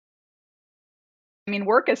I mean,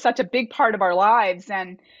 work is such a big part of our lives,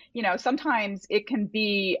 and sometimes it can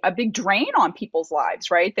be a big drain on people's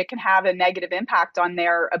lives, right? That can have a negative impact on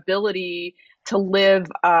their ability to live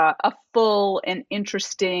a full and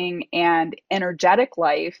interesting and energetic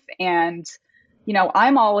life. And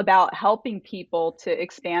I'm all about helping people to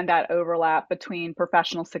expand that overlap between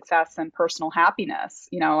professional success and personal happiness.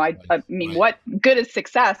 Right, I mean, right. what good is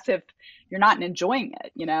success if you're not enjoying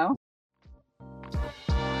it?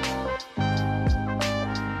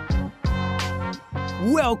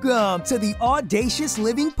 Welcome to the Audacious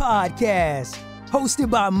Living Podcast, hosted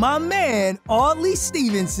by my man, Audley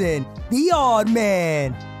Stevenson, the Odd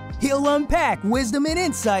Man. He'll unpack wisdom and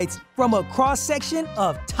insights from a cross-section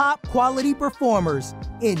of top quality performers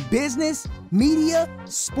in business, media,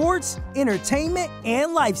 sports, entertainment,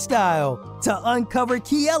 and lifestyle to uncover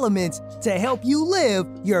key elements to help you live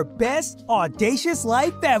your best audacious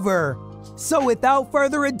life ever. So without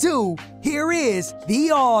further ado, here is the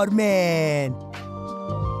Odd Man.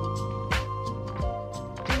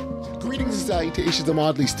 Greetings and salutations. I'm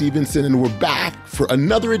Audley Stevenson, and we're back for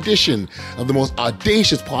another edition of the most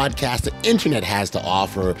audacious podcast the internet has to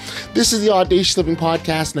offer. This is the Audacious Living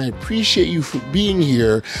Podcast, and I appreciate you for being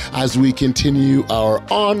here as we continue our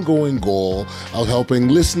ongoing goal of helping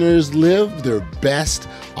listeners live their best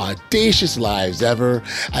audacious lives ever.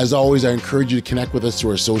 As always, I encourage you to connect with us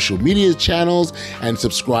through our social media channels and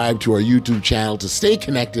subscribe to our YouTube channel to stay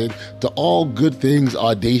connected to all good things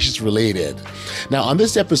audacious related. Now, on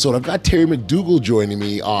this episode, I've got Terry McDougall joining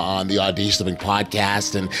me on the Audacious Living Podcast.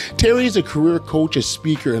 And Terry is a career coach, a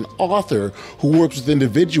speaker, and author who works with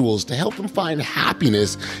individuals to help them find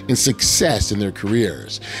happiness and success in their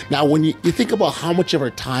careers. Now, when you think about how much of our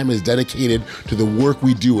time is dedicated to the work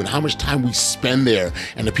we do and how much time we spend there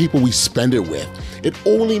and the people we spend it with, it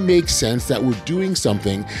only makes sense that we're doing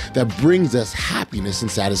something that brings us happiness and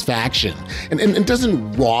satisfaction and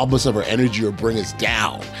doesn't rob us of our energy or bring us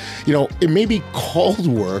down. It may be called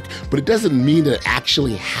work, but it doesn't mean that it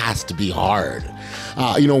actually has to be hard.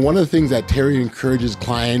 One of the things that Terry encourages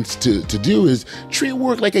clients to do is treat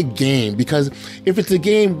work like a game, because if it's a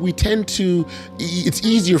game, it's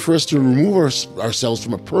easier for us to remove ourselves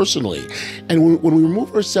from it personally. And when we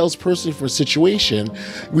remove ourselves personally from a situation,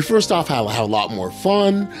 we first off have a lot more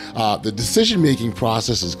fun. The decision-making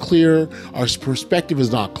process is clear. Our perspective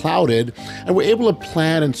is not clouded, and we're able to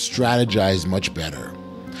plan and strategize much better.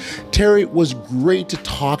 Terry was great to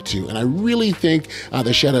talk to, and I really think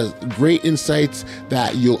that she had great insights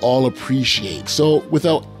that you'll all appreciate. So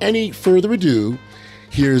without any further ado,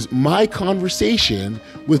 here's my conversation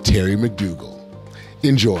with Terry McDougall.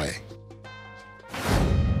 Enjoy.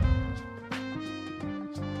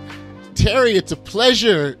 Terry, it's a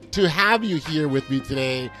pleasure to have you here with me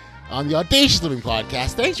today on the Audacious Living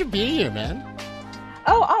Podcast. Thanks for being here, man.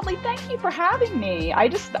 Oh, Oddly, thank you for having me. I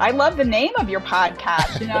love the name of your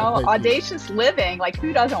podcast, Audacious Living. Like,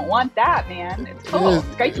 who doesn't want that, man? It's cool.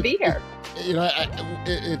 It's great to be here.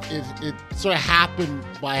 It sort of happened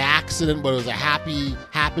by accident, but it was a happy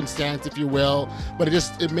happenstance, if you will. But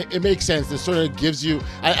it makes sense. It sort of gives you,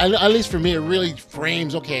 at least for me, it really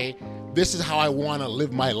frames, okay, this is how I want to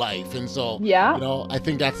live my life. And so, yeah. I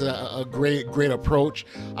think that's a great approach.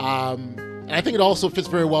 And I think it also fits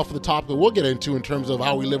very well for the topic that we'll get into in terms of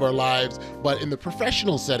how we live our lives, but in the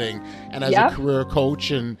professional setting and as a career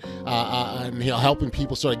coach and helping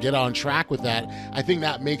people sort of get on track with that. I think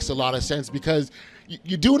that makes a lot of sense, because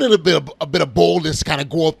you're doing it a bit of boldness to kind of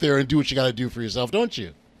go out there and do what you got to do for yourself, don't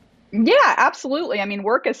you? Yeah, absolutely. I mean,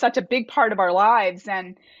 work is such a big part of our lives,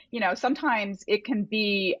 and sometimes it can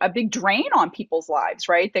be a big drain on people's lives,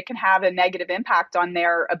 right? That can have a negative impact on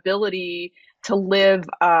their ability to live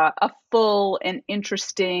a full and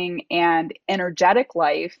interesting and energetic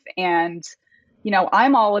life. And,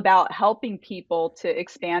 I'm all about helping people to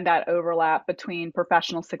expand that overlap between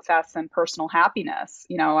professional success and personal happiness.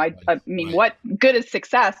 I mean, Right. What good is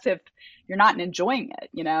success if you're not enjoying it?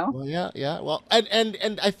 Well, yeah. Well,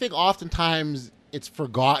 and I think oftentimes it's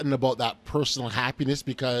forgotten about that personal happiness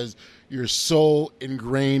because you're so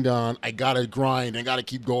ingrained on, I gotta grind, I gotta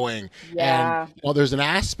keep going. Yeah. And there's an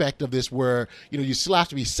aspect of this where you still have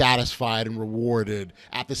to be satisfied and rewarded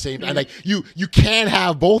at the same time. Like you can't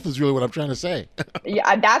have both, is really what I'm trying to say. Yeah,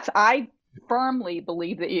 I firmly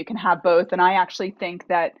believe that you can have both, and I actually think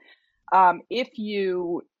that if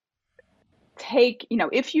you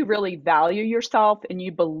if you really value yourself and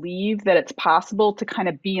you believe that it's possible to kind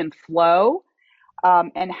of be in flow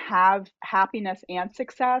and have happiness and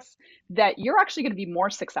success, that you're actually going to be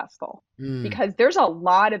more successful, because there's a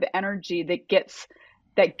lot of energy that gets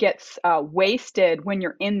wasted when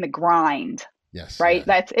you're in the grind. Yes. Right. Yeah.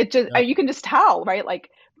 That's it. Just Yeah. you can just tell, right? Like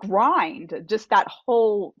grind. Just that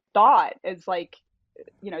whole thought is like,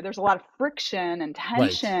 there's a lot of friction and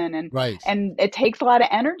Right. tension, Right. and it takes a lot of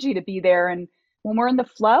energy to be there. And when we're in the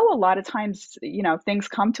flow, a lot of times, things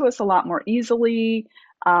come to us a lot more easily.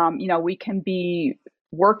 We can be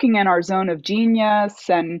working in our zone of genius,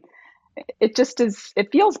 and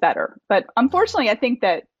it feels better. But unfortunately, I think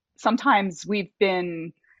that sometimes we've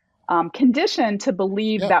been conditioned to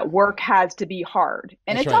believe Yeah. that work has to be hard,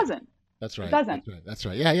 and That's it right. doesn't. That's It right. doesn't. That's right. That's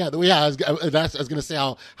right. Yeah, yeah, yeah. I was gonna say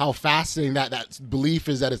how fascinating that belief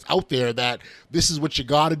is that it's out there that this is what you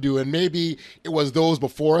got to do, and maybe it was those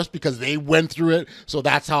before us because they went through it, so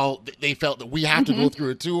that's how they felt that we have to go Hmm. through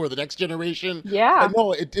it too, or the next generation. But Yeah.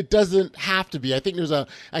 no, it doesn't have to be. I think there's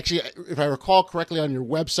actually, if I recall correctly, on your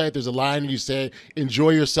website, there's a line you say,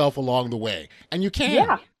 "Enjoy yourself along the way," and you can.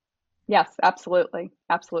 Yeah. Yes, absolutely.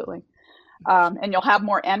 Absolutely. And you'll have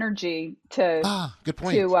more energy Ah, good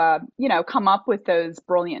point. to come up with those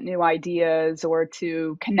brilliant new ideas, or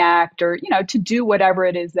to connect, or to do whatever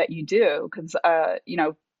it is that you do. Because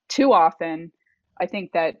too often I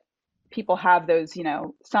think that people have those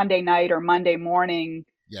Sunday night or Monday morning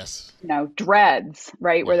Yes. dreads,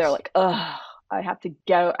 right, where they're Yes. like, oh, I have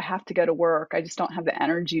to go to work, I just don't have the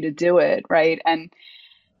energy to do it, right? And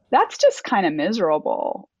that's just kind of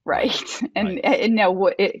miserable, Right. right? And, Right. and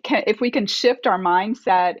it can, if we can shift our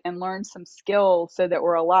mindset and learn some skills so that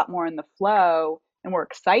we're a lot more in the flow and we're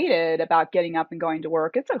excited about getting up and going to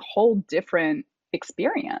work, it's a whole different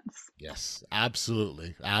experience. Yes,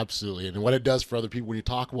 absolutely. Absolutely. And what it does for other people when you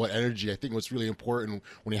talk about energy, I think what's really important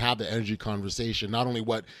when you have the energy conversation, not only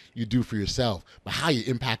what you do for yourself, but how you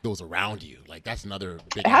impact those around you. Like that's another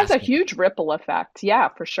big It has a aspect. huge ripple effect. Yeah,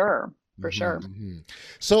 for sure. For Hmm. sure. Hmm.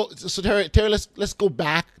 So Terry, let's go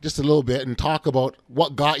back just a little bit and talk about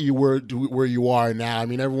what got you where you are now. I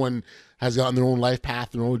mean, everyone has gotten their own life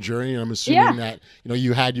path, their own journey, and I'm assuming Yeah. that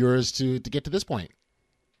you had yours to get to this point.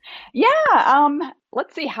 Yeah.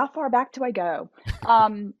 Let's see, how far back do I go?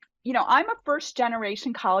 I'm a first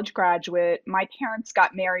generation college graduate. My parents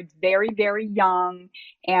got married very, very young.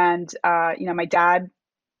 And, my dad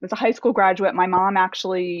was a high school graduate. My mom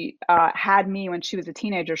actually had me when she was a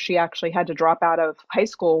teenager. She actually had to drop out of high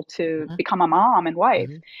school to Hmm. become a mom and wife.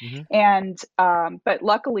 Hmm. Hmm. And, but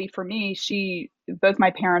luckily for me, both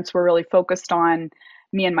my parents were really focused on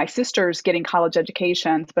me and my sisters getting college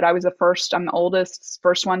educations. But I'm the oldest,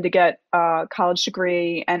 first one to get a college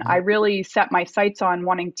degree. And I Hmm. really set my sights on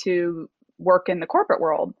wanting to work in the corporate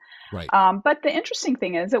world. Right. But the interesting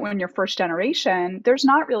thing is that when you're first generation, there's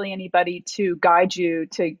not really anybody to guide you,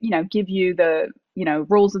 to, give you the,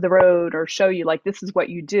 rules of the road, or show you like, this is what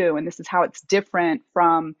you do. And this is how it's different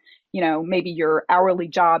from, maybe your hourly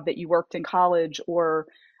job that you worked in college, or,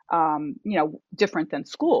 different than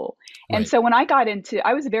school. And Right. so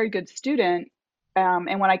I was a very good student.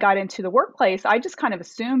 And when I got into the workplace, I just kind of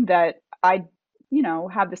assumed that I'd,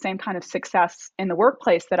 have the same kind of success in the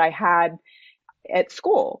workplace that I had at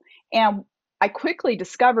school. And I quickly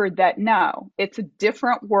discovered that no, it's a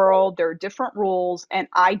different world. There are different rules, and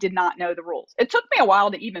I did not know the rules. It took me a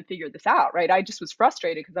while to even figure this out, right? I just was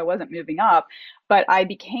frustrated because I wasn't moving up, but I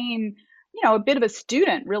became, a bit of a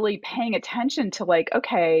student, really paying attention to like,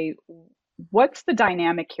 okay, what's the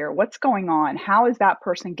dynamic here? What's going on? How is that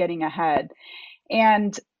person getting ahead?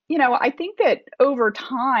 And, I think that over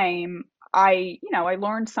time, I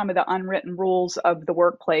learned some of the unwritten rules of the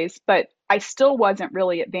workplace, but I still wasn't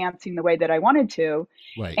really advancing the way that I wanted to.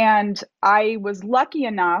 Right. And I was lucky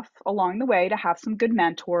enough along the way to have some good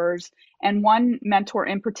mentors. And one mentor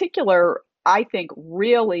in particular, I think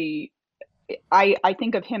really, I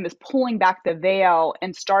think of him as pulling back the veil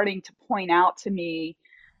and starting to point out to me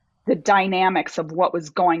the dynamics of what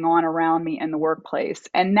was going on around me in the workplace.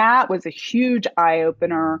 And that was a huge eye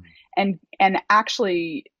opener, and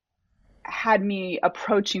actually had me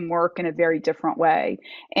approaching work in a very different way.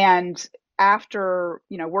 And after,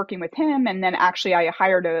 working with him, and then actually I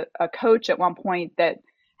hired a coach at one point that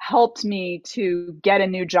helped me to get a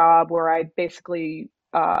new job where I basically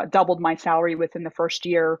doubled my salary within the first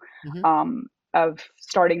year Hmm. of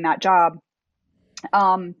starting that job.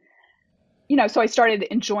 Um, so I started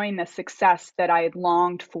enjoying the success that I had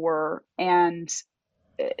longed for. And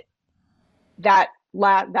that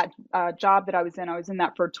job that I was in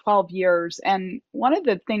that for 12 years. And one of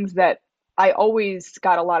the things that I always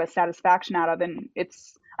got a lot of satisfaction out of, and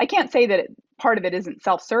I can't say that part of it isn't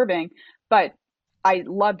self-serving, but I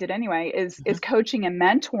loved it anyway, is Hmm. coaching and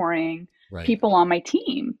mentoring Right. people on my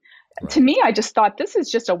team. To Right. me, I just thought this is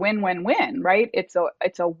just a win-win-win, right? It's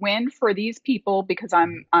a win for these people because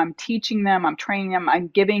I'm teaching them, I'm training them, I'm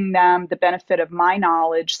giving them the benefit of my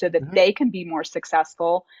knowledge so that Hmm. they can be more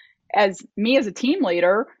successful. as me as a team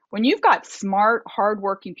leader, when you've got smart,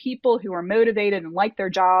 hardworking people who are motivated and like their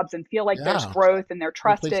jobs and feel like there's Yeah. growth and they're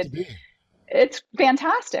Great place to trusted, be. it's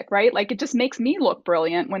fantastic, right? Like it just makes me look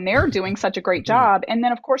brilliant when they're doing such a great Agreed. job. And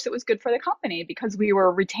then of course it was good for the company because we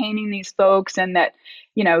were retaining these folks and that,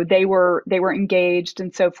 they were engaged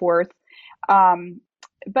and so forth. Um,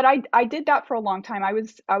 but I did that for a long time. I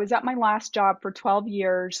was at my last job for 12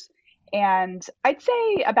 years. And I'd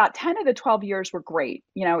say about 10 of the 12 years were great.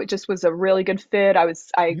 It just was a really good fit. I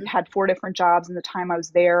Mhm. had 4 different jobs in the time I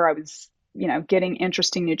was there. I was, getting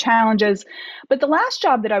interesting new challenges. But the last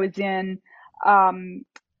job that I was in, um,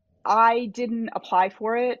 I didn't apply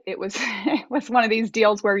for it. It was it was one of these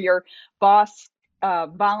deals where your boss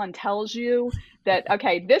voluntells you that,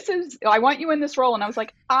 okay, I want you in this role, and I was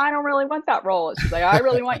like, I don't really want that role. She's like, I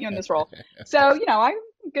really want you in this role. So I'm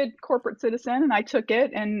a good corporate citizen, and I took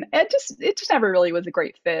it, and it just never really was a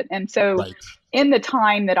great fit. And so Right. in the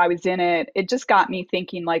time that I was in it, it just got me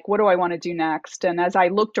thinking, like, what do I want to do next? And as I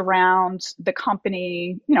looked around the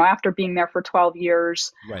company, after being there for 12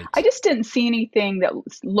 years, I Right. just didn't see anything that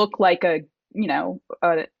looked like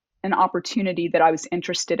an opportunity that I was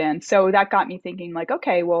interested in. So that got me thinking, like,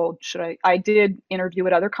 okay, well, I did interview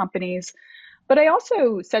at other companies, but I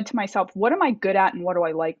also said to myself, what am I good at and what do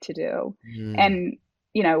I like to do? Mm. And,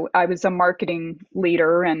 I was a marketing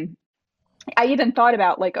leader, and I even thought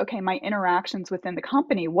about, like, okay, my interactions within the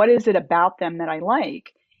company, what is it about them that I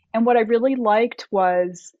like? And what I really liked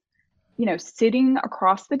was, sitting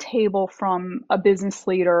across the table from a business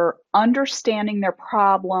leader, understanding their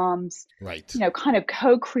problems, Right. kind of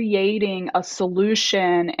co-creating a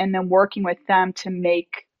solution and then working with them to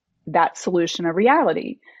make that solution a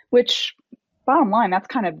reality, which bottom line, that's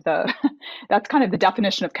kind of the that's kind of the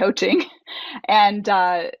definition of coaching. And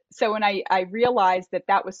so when I realized that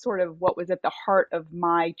that was sort of what was at the heart of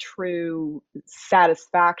my true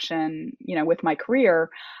satisfaction, with my career,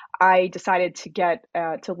 I decided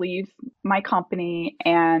to leave my company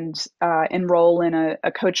and enroll in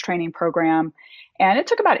a coach training program. And it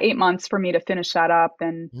took about 8 months for me to finish that up.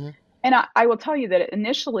 And Mhm. and I will tell you that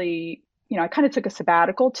initially, I kind of took a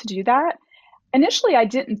sabbatical to do that. Initially, I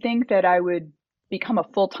didn't think that I would become a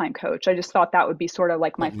full-time coach. I just thought that would be sort of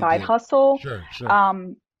like my Something you side did. hustle. Sure. Sure.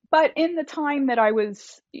 But in the time that I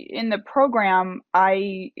was in the program,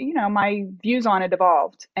 my views on it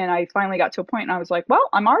evolved. And I finally got to a point and I was like, well,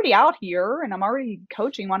 I'm already out here and I'm already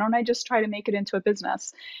coaching. Why don't I just try to make it into a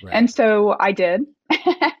business? Right. And so I did.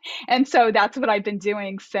 And so that's what I've been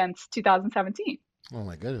doing since 2017. Oh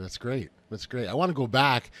my goodness, that's great. That's great. I want to go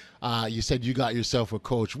back. You said you got yourself a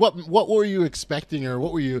coach. What were you expecting, or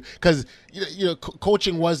what were you? Because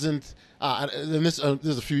coaching wasn't. And this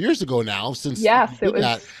is a few years ago now. Since you Yes, it did was.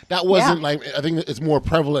 that, that Yeah. wasn't like. I think it's more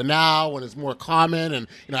prevalent now, and it's more common. And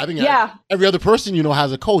I think Yeah. every other person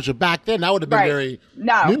has a coach. But back then, that would have been Right. very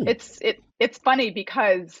No, new. it's funny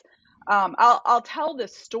because I'll tell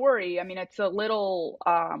this story. I mean, it's a little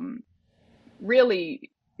really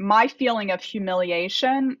my feeling of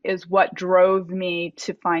humiliation is what drove me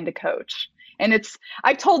to find a coach. And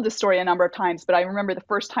I've told this story a number of times, but I remember the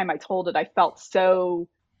first time I told it, I felt so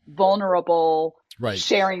vulnerable Right.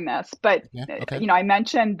 sharing this. But Yeah. Okay. I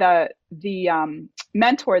mentioned the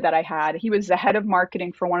mentor that I had. He was the head of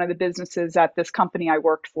marketing for one of the businesses at this company I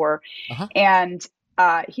worked for, Uh huh. and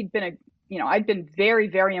he'd been I'd been very,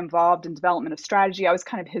 very involved in development of strategy. I was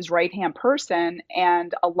kind of his right-hand person.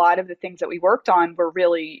 And a lot of the things that we worked on were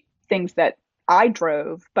really things that I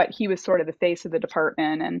drove, but he was sort of the face of the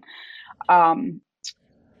department. And um,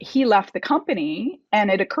 he left the company, and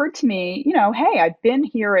it occurred to me, hey, I've been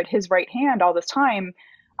here at his right hand all this time.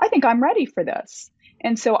 I think I'm ready for this.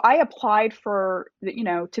 And so I applied for,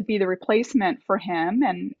 to be the replacement for him.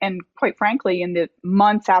 And quite frankly, in the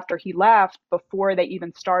months after he left, before they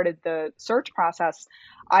even started the search process,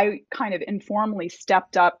 I kind of informally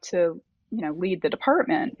stepped up to, lead the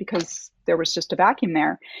department because there was just a vacuum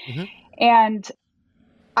there. Mm-hmm. And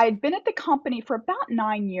I'd been at the company for about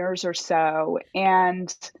 9 years or so.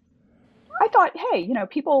 And I thought, hey,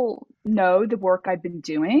 people know the work I've been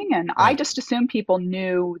doing, and I Right. just assumed people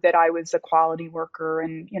knew that I was a quality worker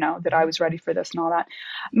and, that I Mm-hmm. was ready for this and all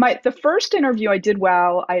that. The first interview I did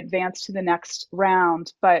well, I advanced to the next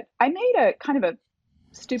round, but I made a kind of a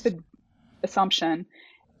stupid assumption.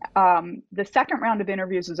 The second round of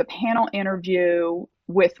interviews was a panel interview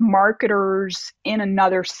with marketers in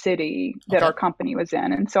another city that Okay. our company was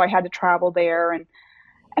in. And so I had to travel there, and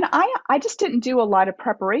And I just didn't do a lot of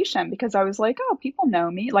preparation because I was like, oh, people know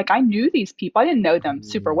me. Like I knew these people. I didn't know them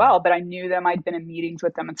super Mm, well, but I knew them. I'd been in meetings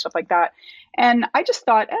with them and stuff like that. And I just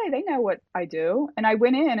thought, hey, they know what I do. And I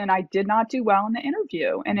went in and I did not do well in the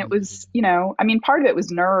interview. And it was, mm, I mean, part of it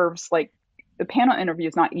was nerves. Like the panel interview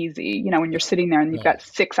is not easy, when you're sitting there and you've right. got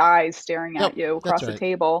six eyes staring Yep. at you That's across the right.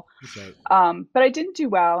 table. That's right. But I didn't do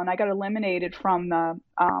well and I got eliminated from the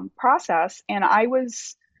process. And I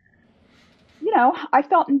was, I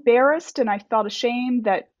felt embarrassed and I felt ashamed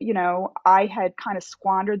that, I had kind of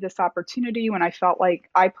squandered this opportunity when I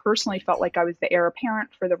personally felt like I was the heir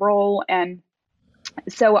apparent for the role. And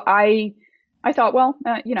so I thought, well,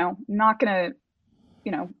 not gonna,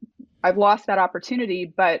 you know, I've lost that opportunity,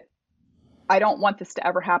 but I don't want this to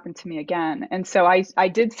ever happen to me again. And so I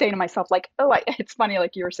did say to myself, like, oh, it's funny,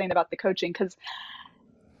 like you were saying about the coaching, because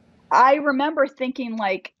I remember thinking,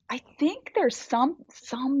 like, I think there's some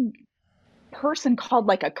person called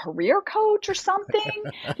like a career coach or something.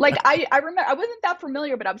 Like I remember I wasn't that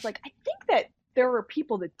familiar, but I was like, I think that there are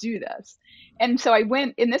people that do this. And so I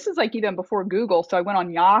went, and this is like even before Google. So I went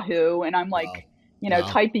on Yahoo and I'm Wow. like, Wow.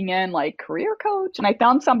 typing in like career coach. And I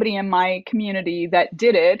found somebody in my community that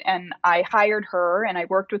did it. And I hired her and I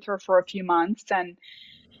worked with her for a few months. And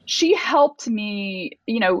she helped me,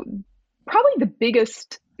 probably the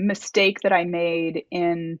biggest mistake that I made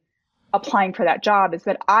in applying for that job is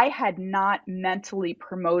that I had not mentally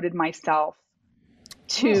promoted myself Oh.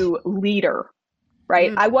 to leader,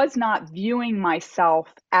 right? I Mm, was not viewing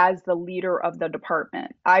myself as the leader of the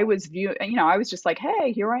department. I was just like,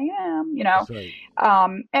 hey, here I am, that's right.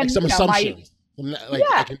 Like and some assumptions. Like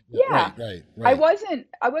I yeah, can. Yeah, yeah. right. Right. I Right.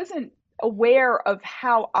 wasn't aware of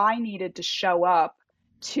how I needed to show up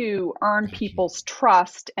to earn Gotcha. people's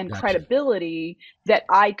trust and Gotcha. credibility that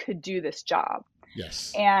I could do this job.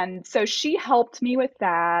 Yes. And so she helped me with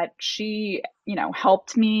that. She,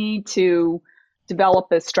 helped me to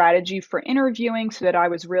develop a strategy for interviewing so that I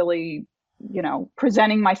was really,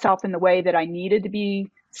 presenting myself in the way that I needed to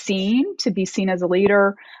be seen as a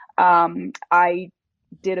leader. I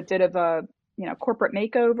did a bit of a, corporate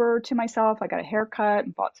makeover to myself. I got a haircut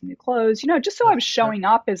and bought some new clothes, just so I Yep. was Yep. showing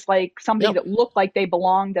up as like somebody Yep. that looked like they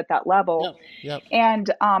belonged at that level. Yep. Yep. And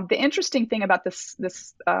the interesting thing about this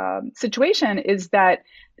situation is that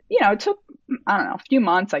it took, I don't know, a few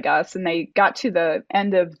months, I guess, and they got to the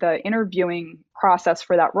end of the interviewing process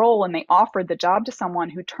for that role, and they offered the job to someone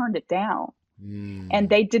who turned it down. And Mm,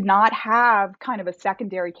 they did not have kind of a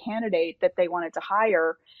secondary candidate that they wanted to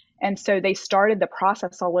hire, and so they started the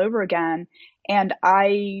process all over again. And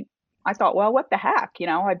I thought, well, what the heck?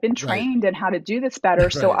 I've been right. trained in how to do this better.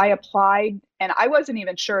 So Right. I applied and I wasn't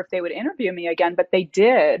even sure if they would interview me again, but they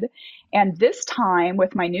did. And this time,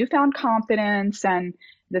 with my newfound confidence and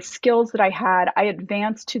the skills that I had, I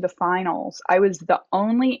advanced to the finals. I was the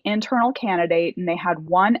only internal candidate, and they had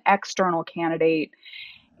one external candidate.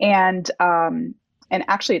 And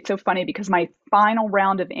actually, it's so funny because my final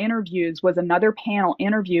round of interviews was another panel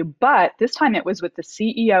interview, but this time it was with the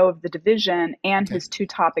CEO of the division and Okay. his two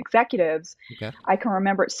top executives. Okay. I can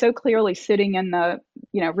remember it so clearly, sitting in the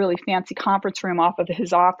really fancy conference room off of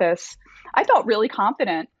his office. I felt really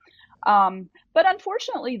confident, but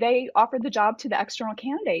unfortunately, they offered the job to the external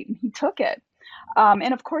candidate, and he took it.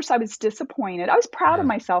 And of course, I was disappointed. I was proud of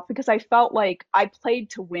Yeah. myself because I felt like I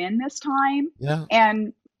played to win this time. Yeah.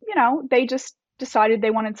 And, they just decided they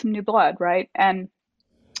wanted some new blood, right? And,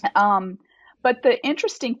 um, but the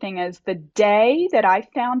interesting thing is the day that I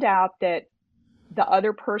found out that the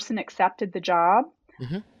other person accepted the job,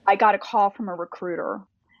 Hmm. I got a call from a recruiter.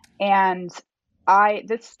 And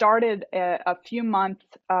this started a few month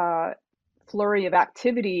flurry of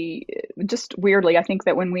activity. Just weirdly, I think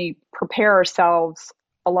that when we prepare ourselves,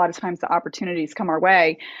 a lot of times the opportunities come our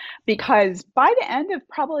way, because by the end of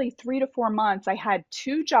probably 3 to 4 months, I had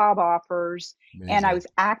two job offers and I Amazing. was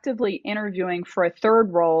actively interviewing for a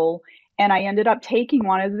third role. And I ended up taking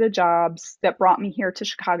one of the jobs that brought me here to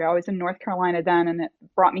Chicago. I was in North Carolina then, and it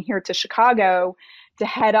brought me here to Chicago to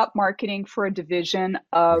head up marketing for a division Right.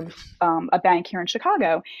 of a bank here in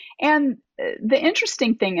Chicago. And the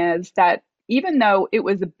interesting thing is that even though it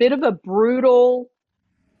was a bit of a brutal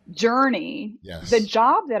journey, the Yes.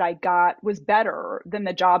 job that I got was better than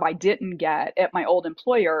the job I didn't get at my old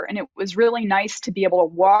employer. And it was really nice to be able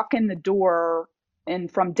to walk in the door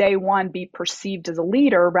and from day one be perceived as a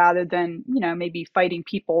leader rather than, maybe fighting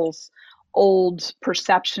people's old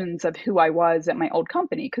perceptions of who I was at my old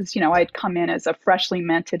company. Because, I'd come in as a freshly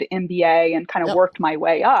minted MBA and kind of Yep. worked my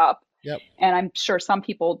way up. Yep. And I'm sure some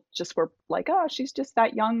people just were like, oh, she's just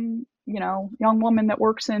that young woman that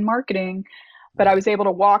works in marketing. But I Right. was able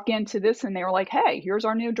to walk into this and they were like, hey, here's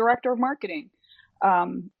our new director of marketing.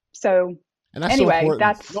 So And that's so anyway,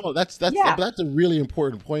 important. No, yeah, that's a really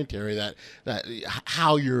important point, Terry. That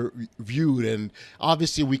how you're viewed, and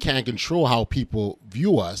obviously we can't control how people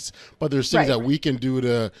view us, but there's things right. that we can do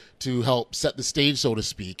to help set the stage, so to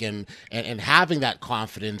speak, and having that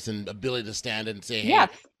confidence and ability to stand and say, hey, Yes.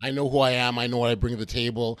 I know who I am, I know what I bring to the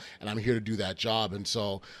table, and I'm here to do that job. And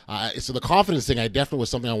so the confidence thing, I definitely was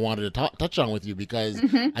something I wanted to touch on with you, because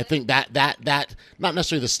Hmm. I think that not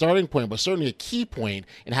necessarily the starting point, but certainly a key point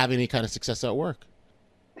in having any kind of success at work.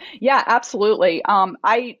 Yeah, absolutely.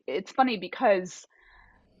 It's funny because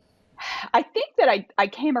I think that I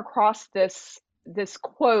came across this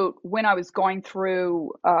quote when I was going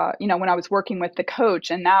through, when I was working with the coach,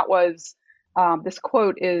 and that was, this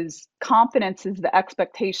quote is, confidence is the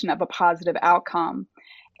expectation of a positive outcome.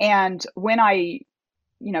 And when I,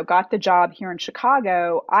 got the job here in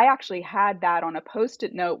Chicago, I actually had that on a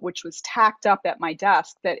post-it note, which was tacked up at my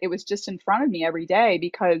desk, that it was just in front of me every day,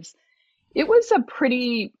 because it was a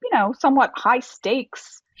pretty, somewhat high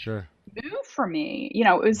stakes Sure. move for me.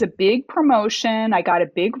 It was a big promotion. I got a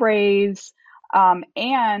big raise.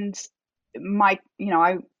 And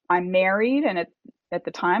I'm married, and at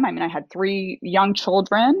the time, I mean, I had three young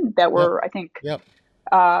children that Yep. were, I think, Yep.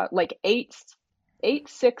 like 8,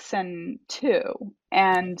 6, and 2.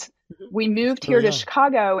 And we moved Still here to young.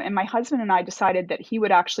 Chicago, and my husband and I decided that he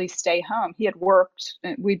would actually stay home. He had worked,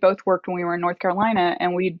 we both worked when we were in North Carolina,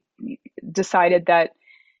 and we decided that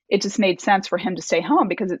it just made sense for him to stay home,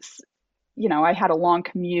 because I had a long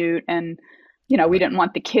commute, and, we Right. didn't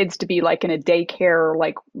want the kids to be like in a daycare,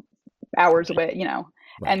 like hours Right. away.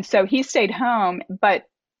 Right. And so he stayed home, but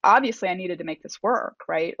obviously I needed to make this work,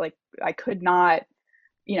 right? Like I could not,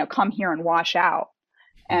 come here and wash out.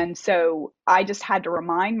 And so I just had to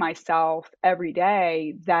remind myself every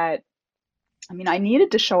day that, I mean, I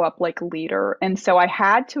needed to show up like a leader. And so I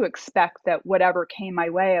had to expect that whatever came my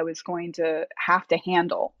way, I was going to have to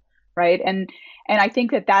handle. Right. And I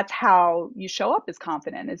think that that's how you show up as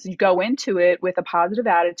confident, is you go into it with a positive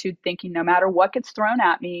attitude, thinking no matter what gets thrown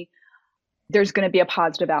at me, there's going to be a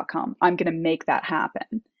positive outcome. I'm going to make that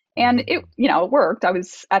happen. And Mm-hmm. it worked. I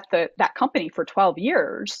was at that company for 12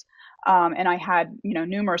 years. And I had,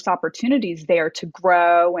 numerous opportunities there to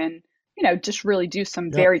grow and, just really do some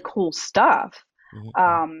Yep. very cool stuff.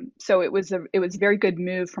 Mm-hmm. So it was a very good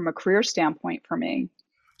move from a career standpoint for me.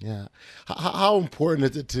 Yeah. How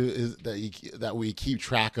important is it that we keep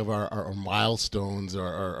track of our milestones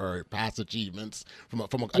or past achievements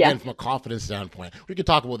Yes. from a confidence standpoint? We could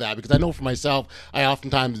talk about that, because I know for myself, I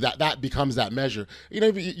oftentimes that becomes that measure.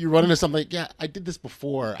 If you run into something like, yeah, I did this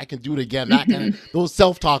before, I can do it again. That kind of Hmm. those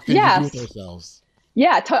self-talk things we do with Yes. ourselves.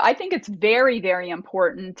 Yeah, I think it's very, very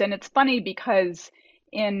important. And it's funny because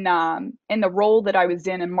in the role that I was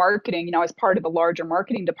in marketing, I was part of a larger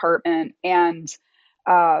marketing department, and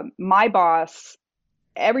my boss,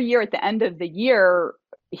 every year at the end of the year,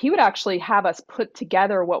 he would actually have us put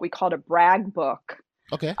together what we called a brag book,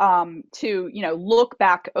 Okay. to look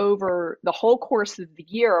back over the whole course of the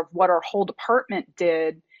year of what our whole department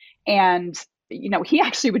did. And he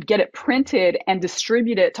actually would get it printed and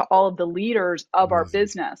distribute it to all of the leaders of our Amazing.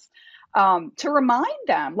 business, to remind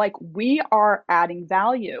them, like, we are adding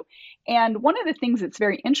value. And one of the things that's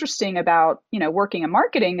very interesting about working in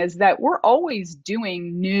marketing is that we're always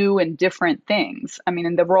doing new and different things. I mean,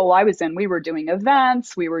 in the role I was in, we were doing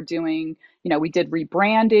events, we were doing, we did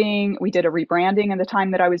rebranding. We did a rebranding in the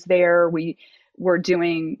time that I was there. We were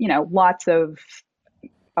doing, lots of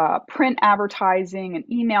print advertising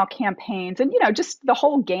and email campaigns, and, just the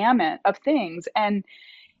whole gamut of things. And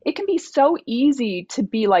it can be so easy to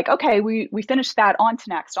be like, okay, we finished that, on to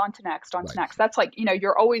next, on to next, on to Right. next. That's like,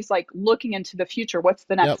 you're always like looking into the future. What's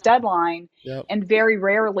the Yep. next deadline? Yep. And very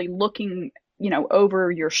rarely looking,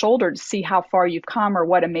 over your shoulder to see how far you've come or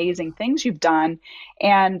what amazing things you've done.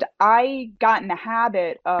 And I got in the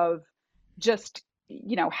habit of just,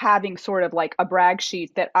 having sort of like a brag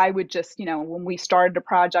sheet that I would just, when we started a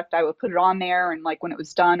project, I would put it on there. And like when it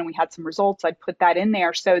was done and we had some results, I'd put that in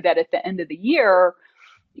there, so that at the end of the year,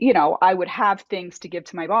 I would have things to give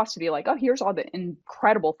to my boss to be like, oh, here's all the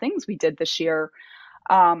incredible things we did this year.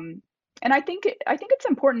 And I think it's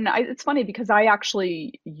important. It's funny because I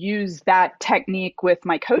actually use that technique with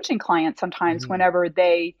my coaching clients sometimes, Mm-hmm. whenever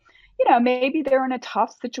they, maybe they're in a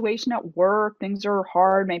tough situation at work, things are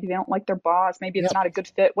hard, maybe they don't like their boss, maybe it's Yep. not a good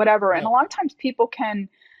fit, whatever. And a Yep. lot of times people can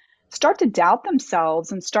start to doubt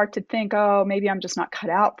themselves and start to think, oh, maybe I'm just not cut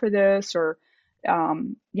out for this, or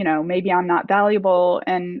maybe I'm not valuable.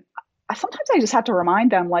 And sometimes I just have to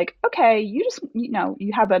remind them, like, okay, you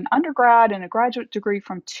have an undergrad and a graduate degree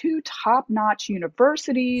from two top-notch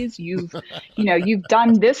universities. You've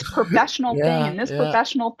done this professional thing Yeah, and this yeah,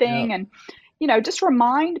 professional yeah. thing. And, just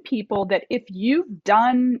remind people that if you've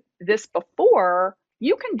done this before,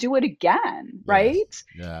 you can do it again, Yes. right?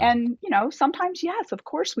 Yeah. And, sometimes, yes, of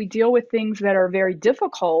course, we deal with things that are very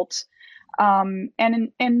difficult. And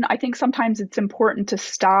I think sometimes it's important to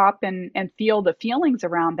stop and feel the feelings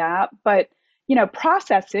around that, but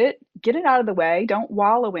process it, get it out of the way, don't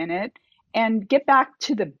wallow in it, and get back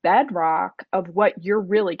to the bedrock of what you're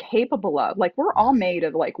really capable of. Like, we're all Yes. made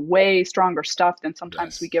of like way stronger stuff than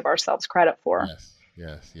sometimes we Yes. give ourselves credit for. Yes,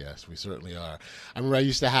 yes, yes, we certainly are. I remember I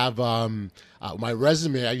used to have my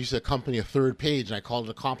resume, I used to accompany a third page and I called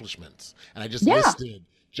it accomplishments. And I just Yeah, listed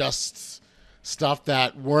just stuff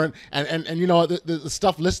that weren't, and the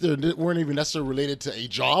stuff listed weren't even necessarily related to a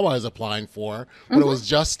job I was applying for, but it hmm, was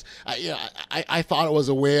just, I thought it was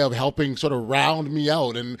a way of helping sort of round me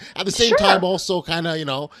out. And at the same time, sure, also kind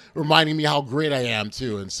of, reminding me how great I am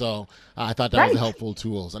too. And so I thought that was a right, helpful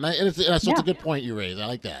tools. And so it's yeah, a good point you raised. I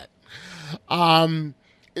like that. Um,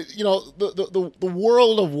 the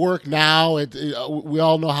world of work now. We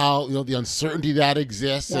all know how the uncertainty that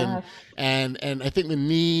exists, and yes, and I think the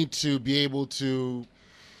need to be able to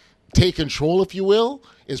take control, if you will,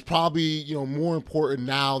 is probably more important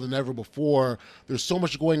now than ever before. There's so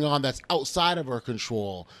much going on that's outside of our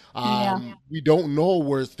control. yeah, We don't know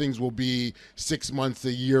where things will be 6 months,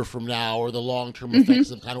 a year from now, or the long term hmm,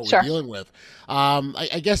 effects of kind of what we're sure. dealing with.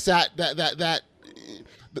 I guess that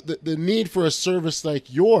the need for a service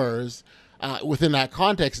like yours within that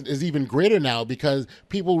context is even greater now because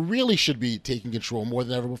people really should be taking control more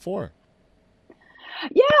than ever before.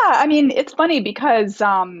 Yeah, I mean, it's funny because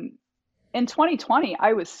in 2020,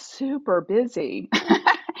 I was super busy.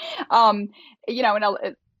 um,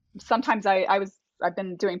 and sometimes I've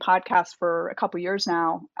been doing podcasts for a couple years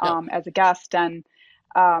now Yep. as a guest, and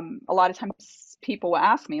a lot of times people will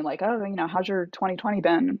ask me like, "Oh, how's your 2020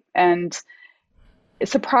 been?" And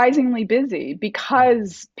it's surprisingly busy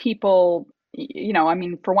because people, I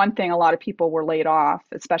mean, for one thing, a lot of people were laid off,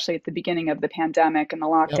 especially at the beginning of the pandemic and the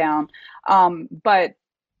Yep. lockdown. But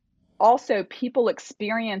also people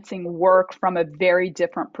experiencing work from a very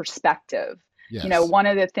different perspective. Yes. One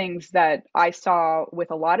of the things that I saw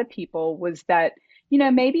with a lot of people was that,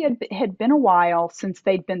 maybe it had been a while since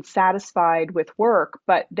they'd been satisfied with work,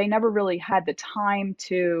 but they never really had the time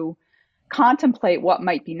to contemplate what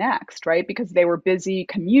might be next, right? Because they were busy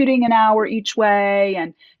commuting an hour each way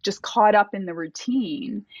and just caught up in the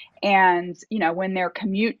routine. And, when their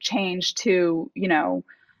commute changed to,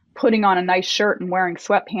 putting on a nice shirt and wearing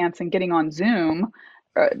sweatpants and getting on Zoom,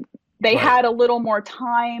 uh, they Right. had a little more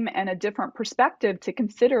time and a different perspective to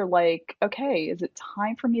consider, like, okay, is it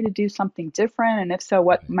time for me to do something different? And if so,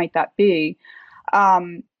 what might that be?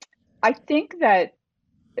 Um, I think that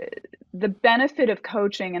the benefit of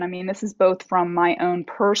coaching, and I mean, this is both from my own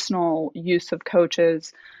personal use of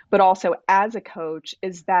coaches, but also as a coach,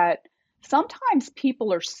 is that sometimes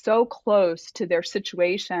people are so close to their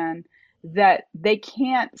situation that they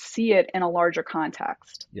can't see it in a larger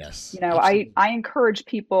context. Yes. I, Absolutely. I encourage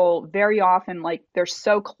people very often, like, they're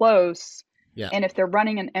so close. Yeah. And if they're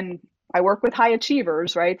running, and I work with high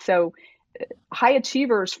achievers, right? So high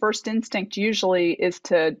achievers' first instinct usually is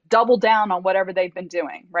to double down on whatever they've been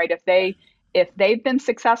doing, right? If they've been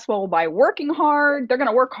successful by working hard, they're going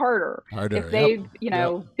to work harder. If Harder. Yep. they've,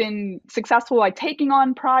 Yep. been successful by taking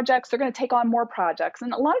on projects, they're going to take on more projects.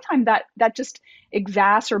 And a lot of time that just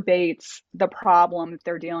exacerbates the problem that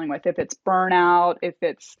they're dealing with. If it's burnout, if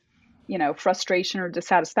it's, frustration or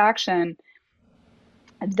dissatisfaction,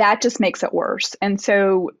 that just makes it worse. And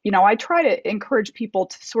so, I try to encourage people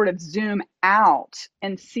to sort of zoom out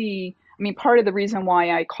and see. I mean, part of the reason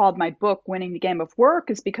why I called my book Winning the Game of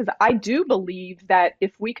Work is because I do believe that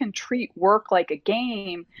if we can treat work like a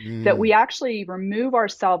game, that we Mm. actually remove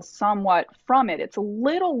ourselves somewhat from it. It's a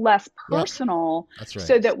little less Yep. personal That's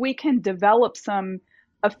so right. that we can develop some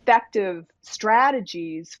effective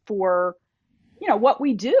strategies for what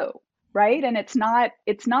we do, right? And it's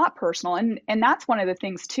not personal. And that's one of the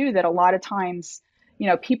things too, that a lot of times,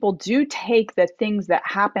 people do take the things that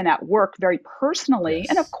happen at work very personally.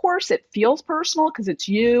 And of Yes. course it feels personal because it's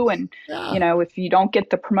you. Yes. And Yeah. if you don't get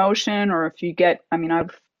the promotion, or if you get, I mean,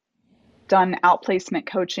 I've done outplacement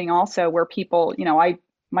coaching also, where people, I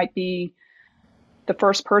might be the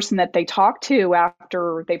first person that they talk to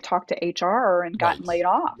after they've talked to HR and gotten Right. laid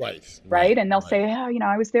off, Right. right? Right. And they'll Right. say, "Yeah,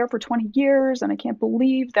 I was there for 20 years and I can't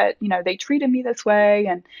believe that, they treated me this way."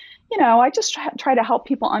 And, I just try to help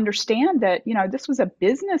people understand that, this was a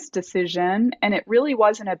business decision and it really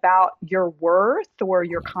wasn't about your worth or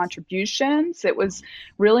your Correct. contributions. It was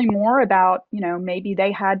really more about, maybe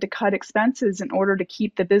they had to cut expenses in order to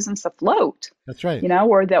keep the business afloat, That's right.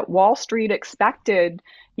 or that Wall Street expected,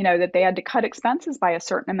 that they had to cut expenses by a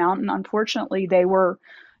certain amount. And unfortunately, they were,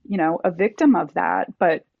 a victim of that.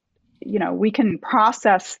 But, we can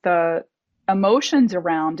process the emotions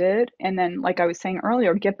around it. And then, like I was saying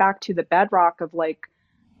earlier, get back to the bedrock of like,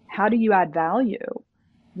 how do you add value?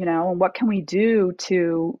 And what can we do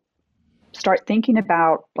to start thinking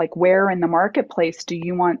about like where in the marketplace do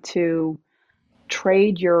you want to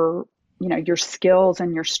trade your skills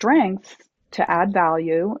and your strengths to add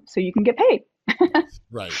value so you can get paid.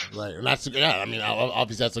 Right, right, and that's, yeah. I mean,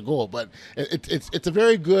 obviously that's a goal, but it's a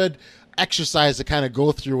very good exercise to kind of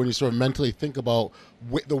go through when you sort of mentally think about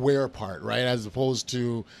the where part, right? As opposed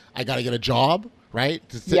to I got to get a job, right?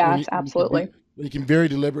 Yes, absolutely. When you can very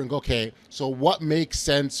deliberate and go, okay, so what makes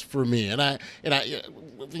sense for me? And I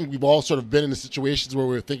think we've all sort of been in the situations where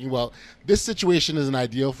we're thinking, well, this situation isn't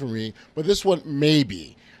ideal for me, but this one may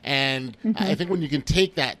be. And I think when you can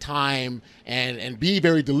take that time and be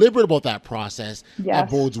very deliberate about that process, that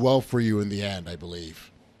Yes. bodes well for you in the end, I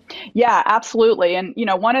believe. Yeah, absolutely. And,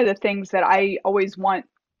 one of the things that I always want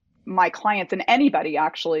my clients and anybody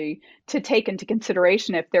actually to take into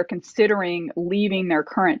consideration if they're considering leaving their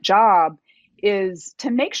current job is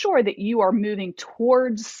to make sure that you are moving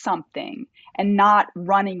towards something and not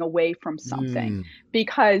running away from something, Mm,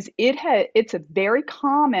 because it's a very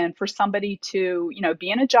common for somebody to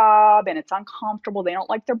be in a job and it's uncomfortable, they don't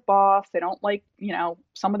like their boss, they don't like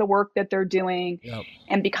some of the work that they're doing, yep.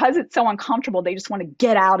 and because it's so uncomfortable they just want to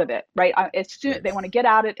get out of it, right? As soon Right. they want to get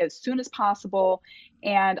out of it as soon as possible.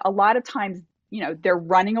 And a lot of times, they're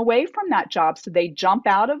running away from that job. So they jump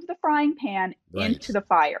out of the frying pan Right. into the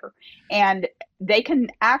fire. And they can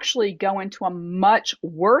actually go into a much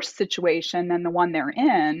worse situation than the one they're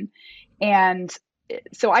in. And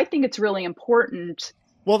so I think it's really important,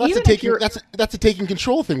 Well, even if you're, that's a taking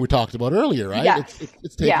control thing we talked about earlier, right? yes,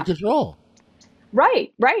 It's taking yeah, control.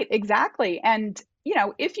 right, right, exactly. And,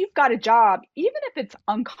 if you've got a job, even if it's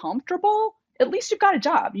uncomfortable, at least you've got a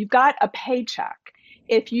job, you've got a paycheck.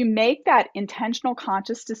 If you make that intentional,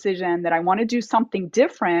 conscious decision that I want to do something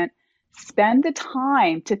different, spend the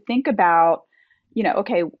time to think about,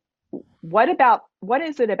 okay, what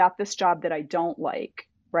is it about this job that I don't like,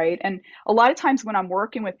 right? And a lot of times when I'm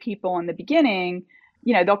working with people in the beginning,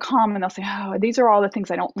 they'll come and they'll say, "Oh, these are all the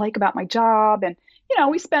things I don't like about my job." And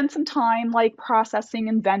we spend some time like processing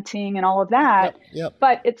and venting and all of that. Yep. Yep.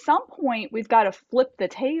 But at some point, we've got to flip the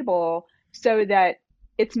table so that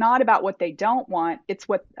it's not about what they don't want, it's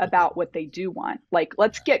about what they do want. Like,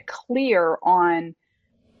 let's get clear on,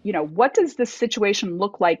 what does this situation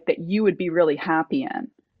look like that you would be really happy in,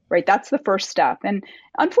 right? That's the first step. And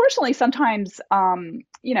unfortunately, sometimes,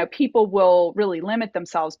 people will really limit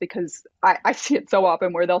themselves, because I see it so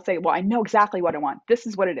often where they'll say, well, I know exactly what I want. This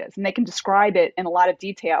is what it is. And they can describe it in a lot of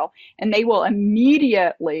detail, and they will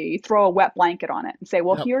immediately throw a wet blanket on it and say,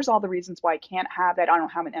 well, Yep. here's all the reasons why I can't have it. I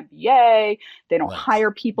don't have an MBA. They don't Right.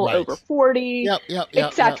 hire people Right. over 40, Yep. Yep. Yep. Yep.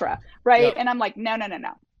 etc. Right. Yep. And I'm like, no, no, no,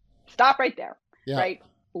 no. Stop right there. Yep. Right.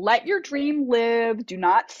 Let your dream live. Do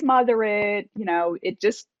not smother it.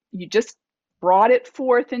 You just brought it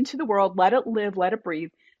forth into the world. Let it live, let it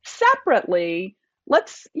breathe. Separately,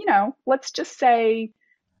 let's just say,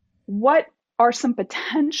 what are some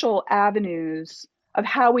potential avenues of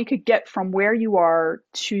how we could get from where you are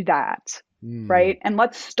to that, Mm, right? And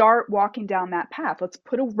let's start walking down that path. Let's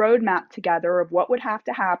put a roadmap together of what would have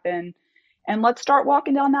to happen, and let's start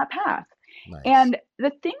walking down that path. nice. And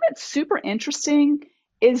the thing that's super interesting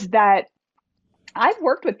is that I've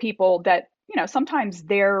worked with people that, sometimes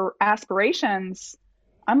their aspirations,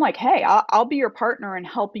 I'm like, hey, I'll be your partner in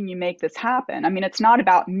helping you make this happen. I mean, it's not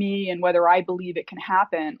about me and whether I believe it can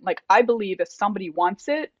happen. Like, I believe if somebody wants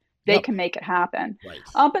it, they Yep. can make it happen. Right.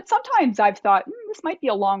 But sometimes I've thought, this might be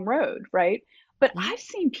a long road, right? But Mhm. I've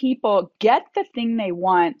seen people get the thing they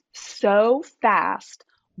want so fast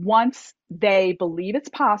once they believe it's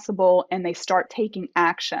possible and they start taking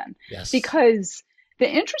action. Yes. Because the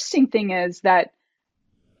interesting thing is that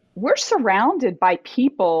we're surrounded by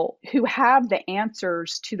people who have the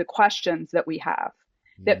answers to the questions that we have,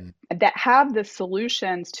 that Mm, that have the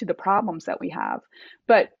solutions to the problems that we have.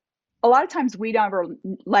 But a lot of times we don't ever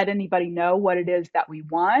let anybody know what it is that we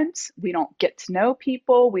want. We don't get to know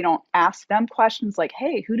people. We don't ask them questions like,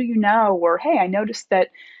 hey, who do you know? Or, hey, I noticed that,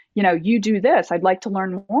 you do this. I'd like to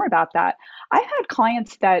learn more about that. I've had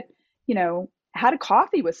clients that, had a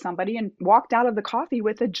coffee with somebody and walked out of the coffee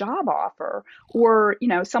with a job offer, or,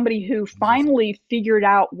 somebody who Amazing. finally figured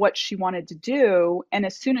out what she wanted to do. And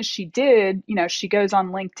as soon as she did, she goes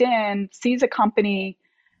on LinkedIn, sees a company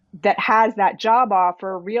that has that job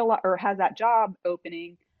offer, or has that job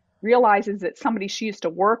opening, realizes that somebody she used to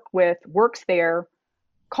work with works there,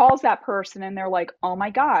 calls that person, and they're like, "Oh my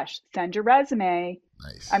gosh, send your resume." I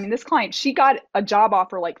Nice. mean, this client, she got a job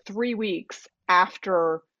offer like 3 weeks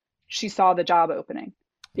after she saw the job opening.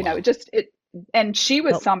 Wow. And she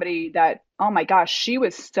was No, somebody that, oh my gosh, she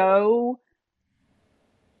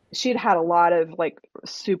had had a lot of like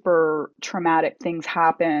super traumatic things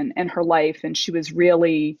happen in her life. And she was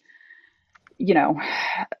really, you know,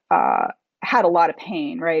 uh, had a lot of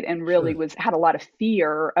pain, right? And really sure. had a lot of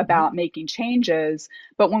fear Mhm. about making changes.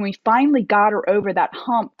 But when we finally got her over that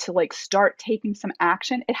hump to like start taking some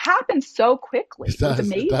action, it happened so quickly. It It was does.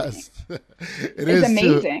 It amazing. does. It It's is too.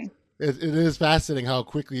 amazing. It is fascinating how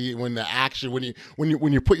quickly when the action when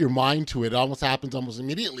you put your mind to it, it almost happens almost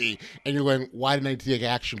immediately, and you're going, why didn't I take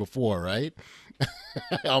action before, right?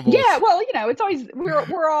 Yeah, Almost. well, it's always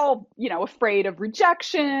we're all, afraid of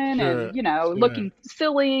rejection and, Sure. Sure. looking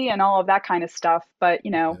silly and all of that kind of stuff. But, I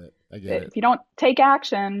get it. I get it. if you don't take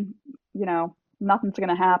action, nothing's going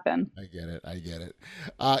to happen. I get it. I get it.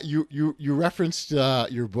 You referenced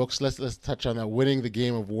your books. Let's touch on that. Winning the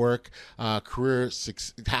Game of Work,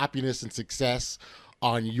 happiness and success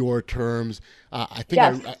on your terms. I think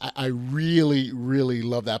Yes. I really really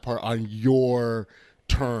love that part, on your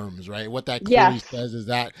terms, right? What that clearly Yes. says is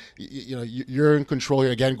that you're in control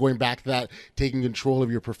here. Again, going back to that, taking control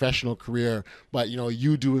of your professional career, but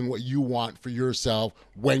you doing what you want for yourself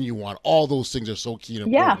when you want. All those things are so key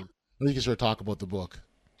and Yeah. important. I think you can sort of talk about the book.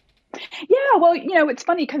 Yeah, well, it's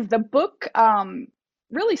funny because the book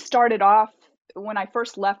really started off when I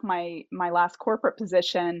first left my last corporate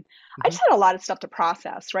position. I Hmm. just had a lot of stuff to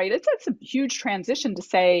process, right? It's a huge transition to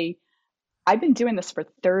say, I've been doing this for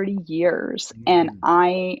 30 years and Mm.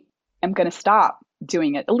 I am going to stop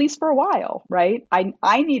doing it, at least for a while, right?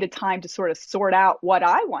 I needed time to sort of sort out what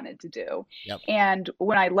I wanted to do. Yep. And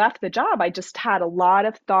when I left the job, I just had a lot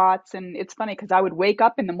of thoughts. And it's funny because I would wake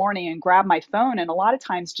up in the morning and grab my phone and a lot of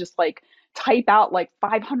times just like type out like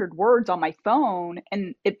 500 words on my phone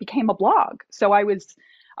and it became a blog. So I was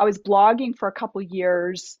blogging for a couple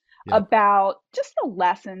years Yep. about just the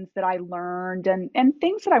lessons that I learned and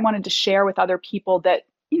things that I wanted to share with other people that,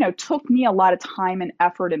 took me a lot of time and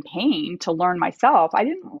effort and pain to learn myself. I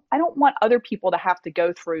don't want other people to have to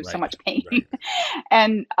go through so Right. much pain. Right.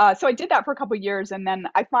 And so I did that for a couple of years. And then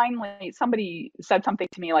somebody said something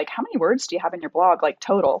to me like, how many words do you have in your blog, like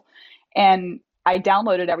total? And I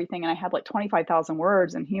downloaded everything and I had like 25,000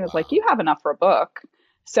 words. And he was like, Wow. you have enough for a book.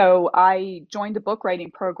 So I joined a book writing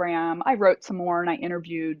program. I wrote some more and I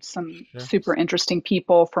interviewed some Sure. super interesting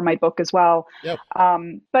people for my book as well. Yep.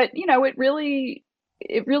 But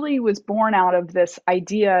it really was born out of this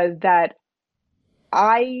idea that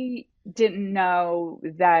I didn't know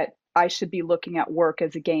that I should be looking at work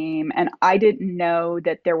as a game, and I didn't know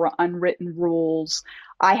that there were unwritten rules.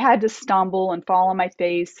 I had to stumble and fall on my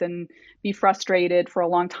face and be frustrated for a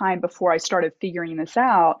long time before I started figuring this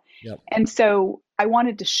out. Yep. And so I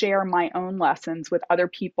wanted to share my own lessons with other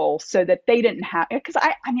people so that they didn't have, because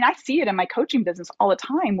I mean, I see it in my coaching business all the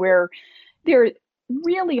time where they're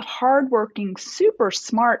really hardworking, super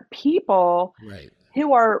smart people Right.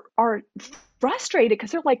 who are frustrated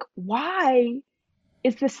because they're like, why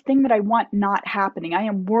is this thing that I want not happening? I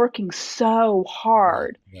am working so Right.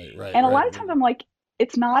 hard. Right. Right. And a Right. lot of times I'm like,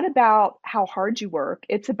 it's not about how hard you work.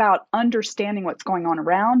 It's about understanding what's going on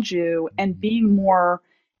around you and Mhm. being more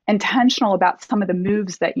intentional about some of the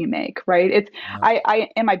moves that you make, right? Yep. I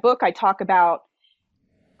in my book I talk about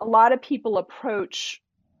a lot of people approach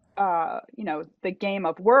the game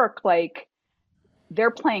of work like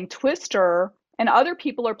they're playing Twister and other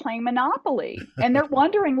people are playing Monopoly. And they're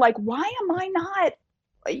wondering, like, why am I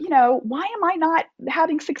not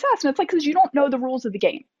having success? And it's like, because you don't know the rules of the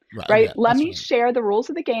game, Right. right? Okay. Let That's me right. share the rules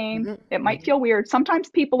of the game. Hmm. It might Hmm. feel weird. Sometimes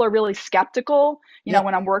people are really skeptical, Yep.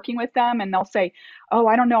 when I'm working with them and they'll say, oh,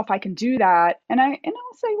 I don't know if I can do that. And I'll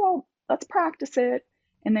say, well, let's practice it.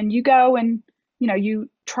 And then you go and, you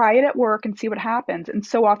try it at work and see what happens. And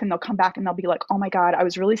so often they'll come back and they'll be like, oh my God, I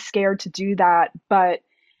was really scared to do that. But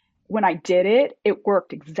when I did it, it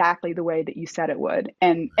worked exactly the way that you said it would.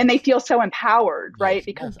 And they Nice. feel so empowered, right? Yes.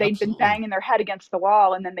 Because Yes. they've been Absolutely. banging their head against the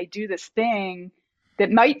wall and then they do this thing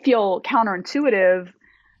that might feel counterintuitive,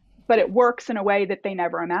 but it works in a way that they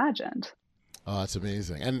never imagined. Oh, that's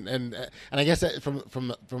amazing. And I guess that from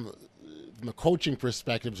from the coaching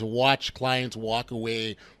perspective, to watch clients walk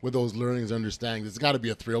away with those learnings, understandings, it's got to be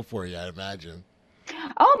a thrill for you, I imagine.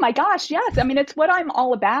 Oh my gosh, yes. I mean, it's what I'm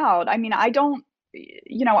all about. I mean, I don't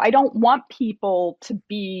want people to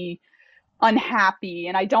be unhappy,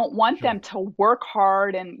 and I don't want Sure. them to work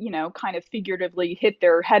hard and, kind of figuratively hit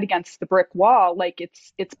their head against the brick wall. Like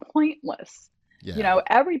it's pointless. Yeah.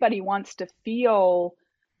 Everybody wants to feel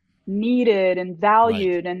needed and Right.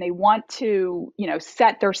 valued, and they want to,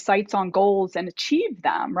 set their sights on goals and achieve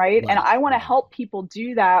them, right? And Right. I want to Right. help people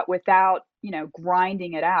do that without,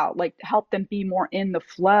 grinding it out, like help them be more in the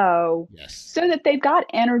flow Yes. so that they've got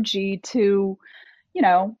energy to, you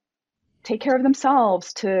know, take care of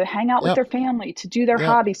themselves, to hang out with Yep. their family, to do their Yep.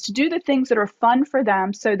 hobbies, to do the things that are fun for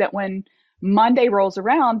them, so that when Monday rolls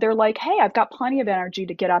around, they're like, "Hey, I've got plenty of energy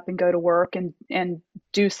to get up and go to work and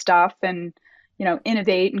do stuff and,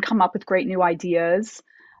 innovate and come up with great new ideas."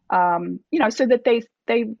 So that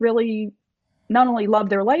they really not only love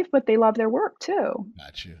their life, but they love their work too.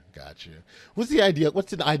 Got you. Got you. What's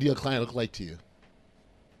an ideal client look like to you?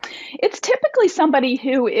 It's typically somebody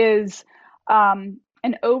who is an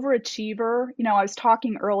overachiever. I was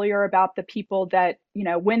talking earlier about the people that,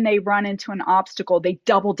 when they run into an obstacle, they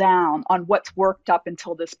double down on what's worked up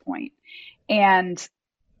until this point. And,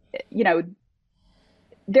 you know,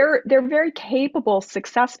 they're very capable,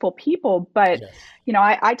 successful people, but Yes.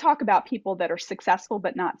 I talk about people that are successful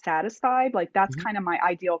but not satisfied. Like that's Hmm. kind of my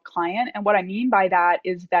ideal client. And what I mean by that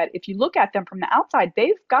is that if you look at them from the outside,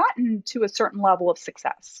 they've gotten to a certain level of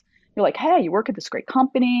success. You're like, hey, you work at this great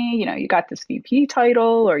company, you got this VP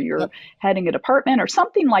title, or you're Yep. heading a department or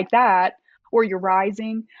something like that, or you're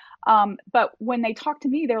rising. But when they talk to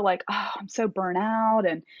me, they're like, oh, I'm so burnt out.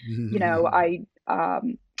 And, I,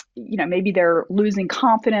 maybe they're losing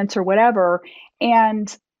confidence or whatever.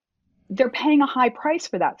 And they're paying a high price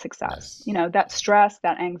for that success. Yes. That stress,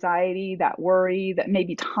 that anxiety, that worry, that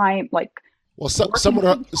maybe time, like Well, working too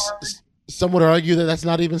hard. some would argue that that's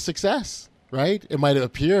not even success, right? It might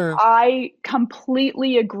appear. I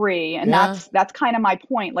completely agree. And Yeah. that's kind of my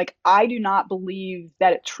point. Like, I do not believe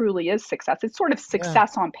that it truly is success. It's sort of Yeah.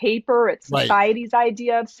 success on paper. It's Right. society's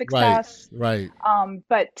idea of Right. success. Right.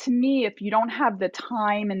 But to me, if you don't have the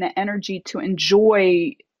time and the energy to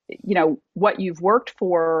enjoy, what you've worked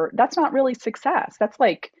for, that's not really success. That's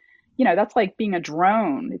like being a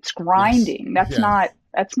drone. It's Yes. grinding. Uh,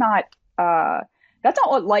 that's not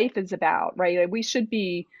what life is about, right? Like, we should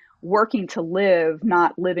be working to live,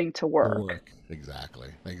 not living to The work. work. Exactly.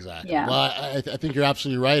 Exactly. Yeah. Well, I think you're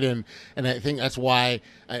absolutely right, and I think that's why,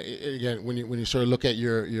 again, when you sort of look at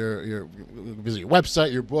your visit your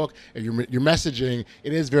website, your book, and your messaging,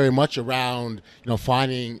 it is very much around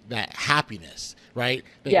finding that happiness, right?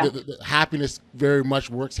 Yeah. The happiness very much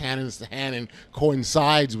works hand in hand and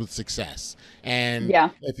coincides with success. And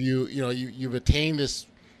Yeah. if you've attained this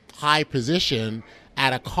high position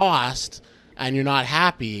at a cost, and you're not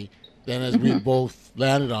happy, then as we hmm both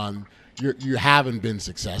landed on, you haven't been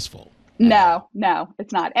successful. No,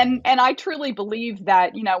 it's not. And I truly believe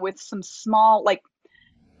that, with some small, like,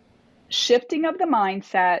 shifting of the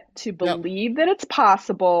mindset to Yep. believe that it's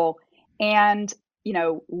possible, and,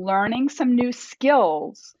 learning some new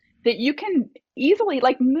skills, that you can easily,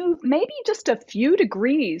 like, move maybe just a few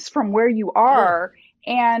degrees from where you Sure. are,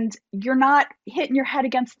 and you're not hitting your head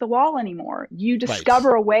against the wall anymore. You Right.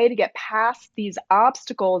 discover a way to get past these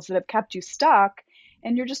obstacles that have kept you stuck,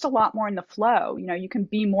 and you're just a lot more in the flow. You can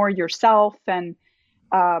be more yourself. And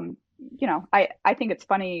I think it's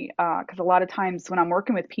funny, because a lot of times when I'm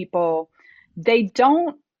working with people, they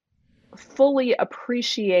don't fully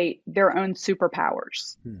appreciate their own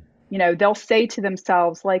superpowers. Hmm. They'll say to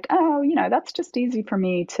themselves, like, oh, that's just easy for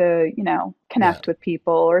me to, Yeah. connect with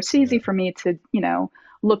people, or it's Yeah. easy for me to,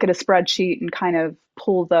 look at a spreadsheet and kind of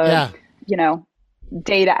pull the, Yeah. you know,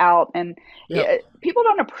 data out. And Yep. people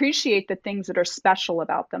don't appreciate the things that are special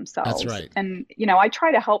about That's themselves. right. And, I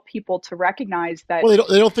try to help people to recognize that Well,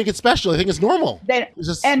 they don't think it's special. They think it's normal. they, It's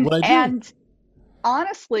just and, what I do. and,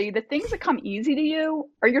 honestly, the things that come easy to you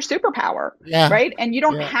are your superpower, Yeah. right? And you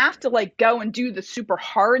don't Yeah. have to, like, go and do the super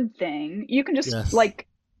hard thing. You can just, Yes. like,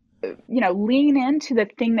 lean into the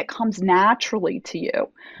thing that comes naturally to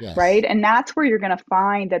you, Yes. right? And that's where you're going to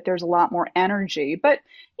find that there's a lot more energy. But,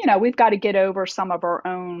 we've got to get over some of our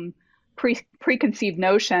own preconceived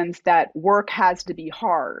notions that work has to be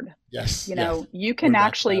hard. Yes. Yes. You We're can back to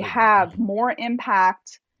actually that again. have more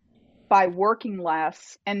impact by working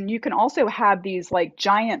less. And you can also have these, like,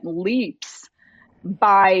 giant leaps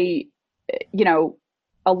by,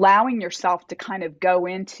 allowing yourself to kind of go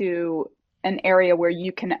into an area where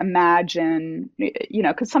you can imagine,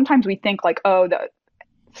 because sometimes we think, like, oh,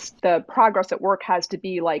 the progress at work has to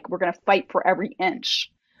be like, we're going to fight for every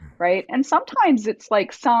inch, right? And sometimes it's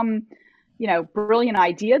like some, brilliant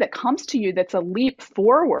idea that comes to you that's a leap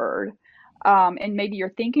forward. And maybe you're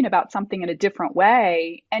thinking about something in a different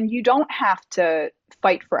way, and you don't have to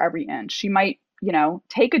fight for every inch. You might,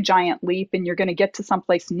 take a giant leap, and you're going to get to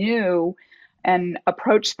someplace new and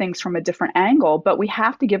approach things from a different angle. But we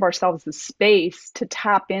have to give ourselves the space to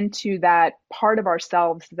tap into that part of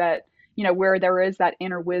ourselves that, where there is that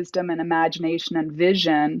inner wisdom and imagination and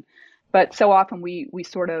vision. But so often we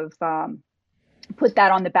sort of put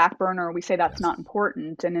that on the back burner. We say that's Yes. not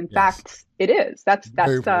important. And in Yes. fact, it is. That's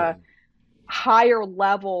Very important. higher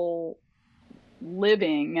level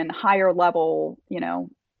living and higher level,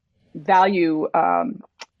 value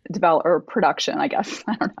develop or production, I guess.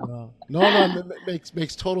 I don't know. No,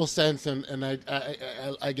 makes total sense, and I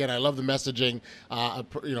again, I love the messaging,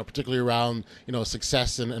 particularly around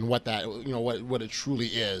success and what that what it truly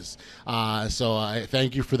is. So I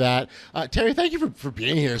thank you for that, Terry. Thank you for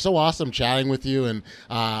being here. So awesome chatting with you, and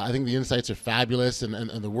I think the insights are fabulous, and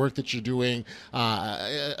the work that you're doing,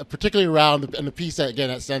 particularly around the piece that again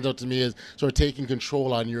that stands out to me is sort of taking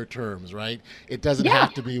control on your terms. Right? It doesn't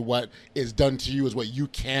have to be what is done to you is what you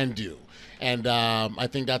can do. And I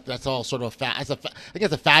think that's all sort of I think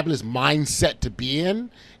it's a fabulous mindset to be in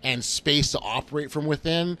and space to operate from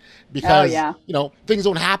within, because things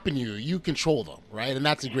don't happen to you; you control them, right? And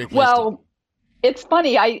that's a great place. Well, it's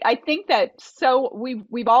funny. I think that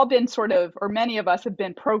we've all been sort of, or many of us have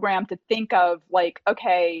been programmed to think of like,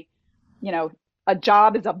 okay, a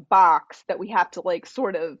job is a box that we have to like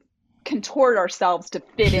sort of contort ourselves to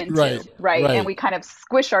fit into, right? And we kind of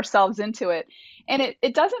squish ourselves into it. And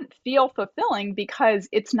it doesn't feel fulfilling because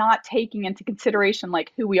it's not taking into consideration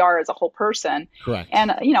like who we are as a whole person. Correct. And,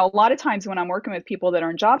 a lot of times when I'm working with people that are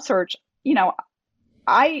in job search, I'm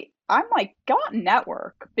like, go out and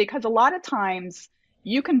network, because a lot of times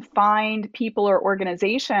you can find people or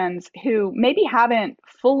organizations who maybe haven't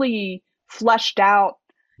fully fleshed out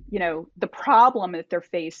the problem that they're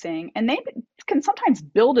facing, and they can sometimes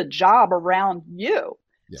build a job around you.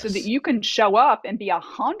 Yes. So that you can show up and be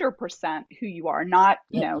 100% who you are, not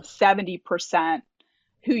 70%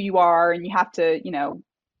 who you are, and you have to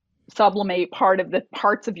sublimate part of the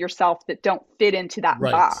parts of yourself that don't fit into that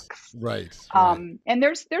box. Right. And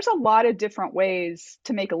there's a lot of different ways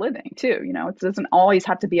to make a living too. It doesn't always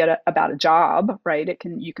have to be about a job, right?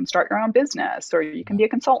 You can start your own business, or you can be a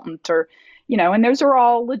consultant, or and those are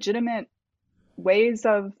all legitimate ways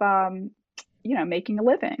of making a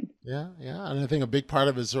living. Yeah. And I think a big part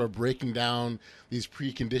of it is sort of breaking down these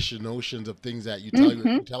preconditioned notions of things that you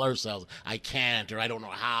tell ourselves, I can't, or I don't know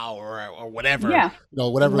how, or whatever. Yeah.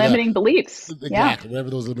 Whatever limiting beliefs. Exactly. Whatever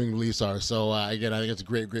those limiting beliefs are. So again, I think it's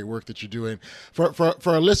great work that you're doing. For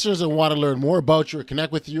our listeners that want to learn more about you, or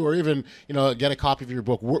connect with you, or even get a copy of your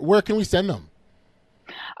book, where can we send them?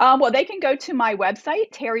 Well, they can go to my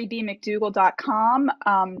website,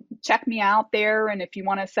 terrybmcdougall.com. Check me out there. And if you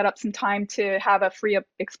want to set up some time to have a free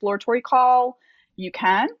exploratory call, you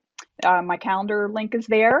can. My calendar link is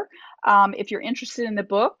there. If you're interested in the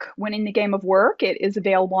book, Winning the Game of Work, it is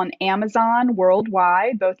available on Amazon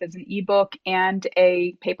worldwide, both as an ebook and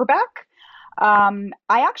a paperback. I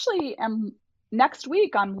actually am, next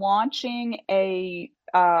week, I'm launching a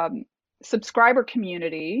subscriber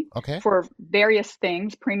community for various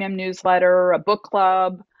things, premium newsletter, a book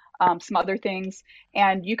club, some other things.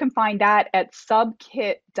 And you can find that at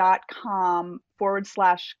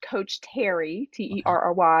subkit.com/Coach Terry, Terry.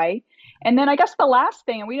 And then I guess the last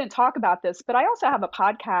thing, and we didn't talk about this, but I also have a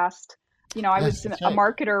podcast. I was a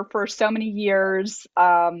marketer for so many years,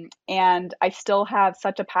 and I still have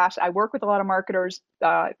such a passion. I work with a lot of marketers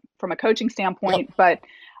from a coaching standpoint, but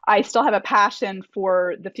I still have a passion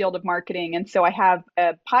for the field of marketing. And so I have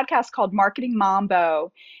a podcast called Marketing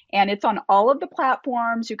Mambo, and it's on all of the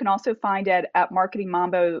platforms. You can also find it at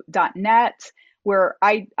marketingmambo.net, where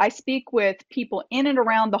I speak with people in and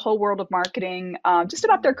around the whole world of marketing, just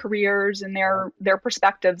about their careers and their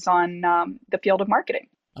perspectives on the field of marketing.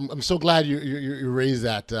 I'm so glad you raised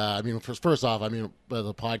that. First off, as a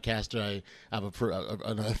podcaster, I have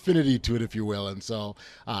an affinity to it, if you will, and so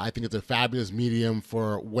I think it's a fabulous medium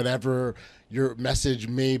for whatever your message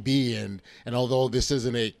may be. And although this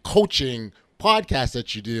isn't a coaching podcast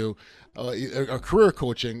that you do, a career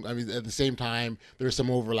coaching, at the same time, there's some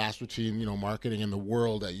overlaps between marketing and the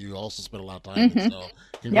world that you also spend a lot of time in. So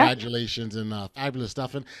congratulations and fabulous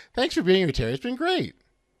stuff. And thanks for being here, Terry. It's been great.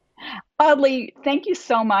 Audley, thank you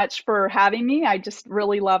so much for having me. I just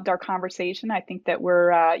really loved our conversation. I think that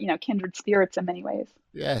we're, kindred spirits in many ways.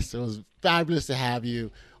 Yes, it was fabulous to have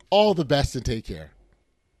you. All the best and take care.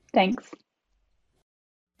 Thanks.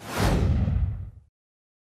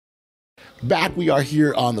 Back we are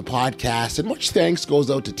here on the podcast, and much thanks goes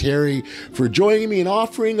out to Terry for joining me and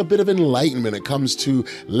offering a bit of enlightenment when it comes to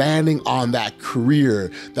landing on that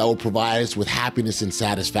career that will provide us with happiness and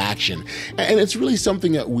satisfaction. And it's really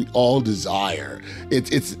something that we all desire.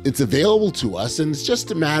 It's available to us, and it's just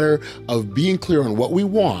a matter of being clear on what we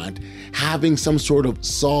want, having some sort of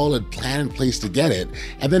solid plan in place to get it,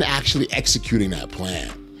 and then actually executing that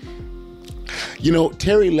plan. You know,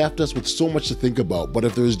 Terry left us with so much to think about, but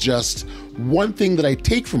if there's just one thing that I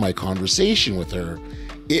take from my conversation with her,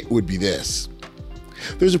 it would be this.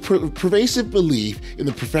 There's a pervasive belief in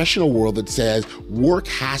the professional world that says work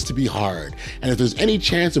has to be hard, and if there's any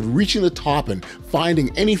chance of reaching the top and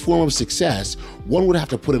finding any form of success, one would have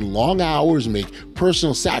to put in long hours, make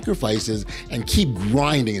personal sacrifices, and keep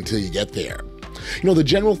grinding until you get there. You know, the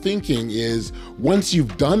general thinking is once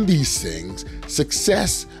you've done these things,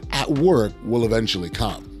 success at work will eventually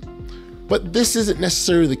come. But this isn't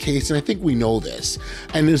necessarily the case, and I think we know this.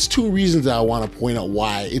 And there's two reasons that I want to point out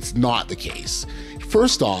why it's not the case.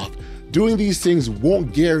 First off, doing these things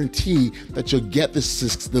won't guarantee that you'll get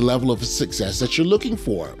the level of success that you're looking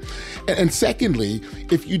for. And secondly,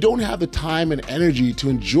 if you don't have the time and energy to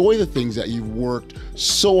enjoy the things that you've worked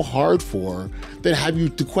so hard for, then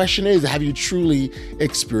the question is, have you truly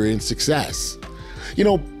experienced success? You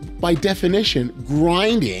know, by definition,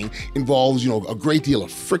 grinding involves, a great deal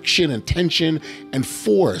of friction and tension and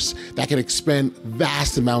force that can expend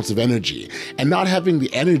vast amounts of energy. And not having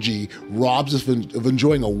the energy robs us of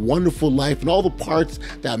enjoying a wonderful life and all the parts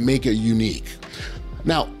that make it unique.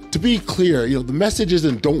 Now, to be clear, the message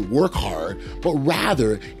isn't don't work hard, but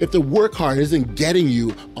rather, if the work hard isn't getting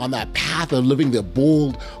you on that path of living the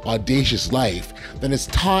bold, audacious life, then it's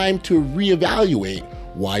time to reevaluate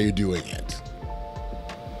why you're doing it.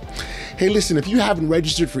 Hey, listen, if you haven't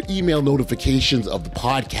registered for email notifications of the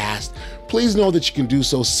podcast, please know that you can do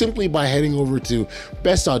so simply by heading over to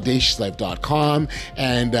bestaudaciouslife.com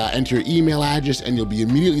and enter your email address, and you'll be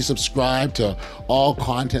immediately subscribed to all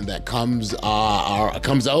content that comes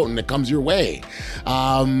out and that comes your way.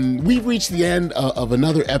 We've reached the end of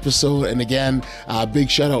another episode, and again,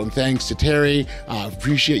 big shout out and thanks to Terry.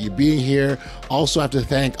 Appreciate you being here. Also have to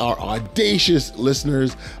thank our audacious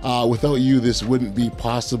listeners. Without you, this wouldn't be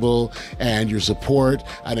possible, and your support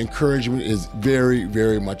and encouragement is very,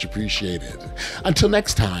 very much appreciated. Until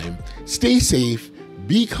next time, stay safe,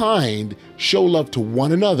 be kind, show love to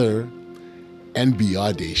one another, and be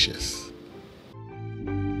audacious.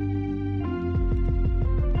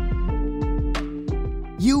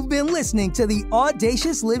 You've been listening to the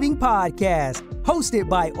Audacious Living Podcast, hosted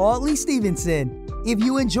by Audley Stevenson. If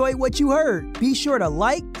you enjoyed what you heard, be sure to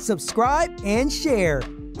like, subscribe, and share.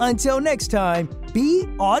 Until next time, be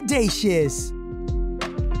audacious.